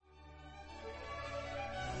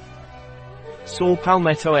Saw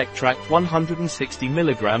Palmetto Ectract 160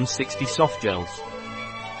 mg 60 Softgels.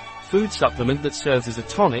 Food supplement that serves as a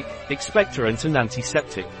tonic, expectorant and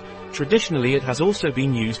antiseptic. Traditionally it has also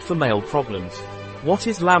been used for male problems. What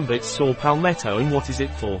is LAMBERTS Saw Palmetto and what is it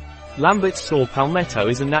for? LAMBERTS Saw Palmetto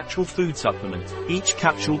is a natural food supplement. Each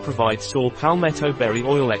capsule provides saw palmetto berry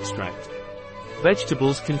oil extract.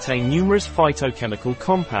 Vegetables contain numerous phytochemical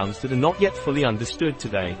compounds that are not yet fully understood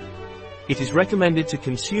today. It is recommended to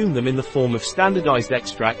consume them in the form of standardized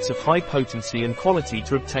extracts of high potency and quality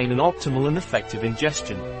to obtain an optimal and effective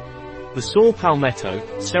ingestion. The saw palmetto,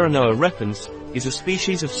 Serenoa repens, is a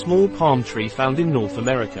species of small palm tree found in North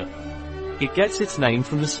America. It gets its name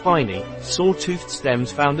from the spiny, saw-toothed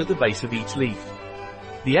stems found at the base of each leaf.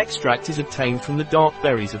 The extract is obtained from the dark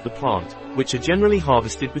berries of the plant, which are generally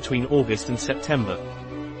harvested between August and September.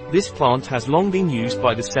 This plant has long been used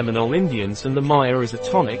by the Seminole Indians and the Maya as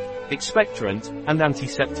a tonic, expectorant, and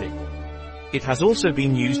antiseptic. It has also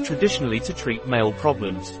been used traditionally to treat male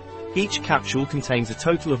problems. Each capsule contains a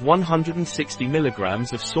total of 160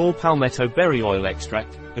 mg of saw palmetto berry oil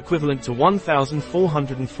extract, equivalent to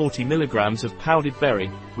 1,440 mg of powdered berry,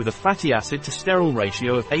 with a fatty acid to sterol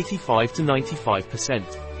ratio of 85 to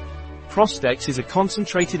 95%. Prostex is a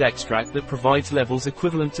concentrated extract that provides levels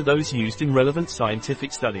equivalent to those used in relevant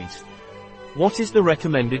scientific studies. What is the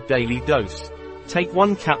recommended daily dose? Take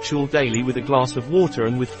 1 capsule daily with a glass of water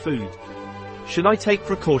and with food. Should I take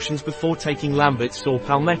precautions before taking LAMBERTS Saw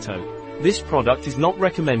Palmetto? This product is not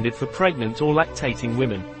recommended for pregnant or lactating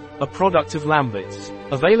women. A product of LAMBERTS.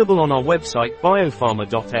 Available on our website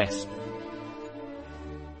biopharma.s.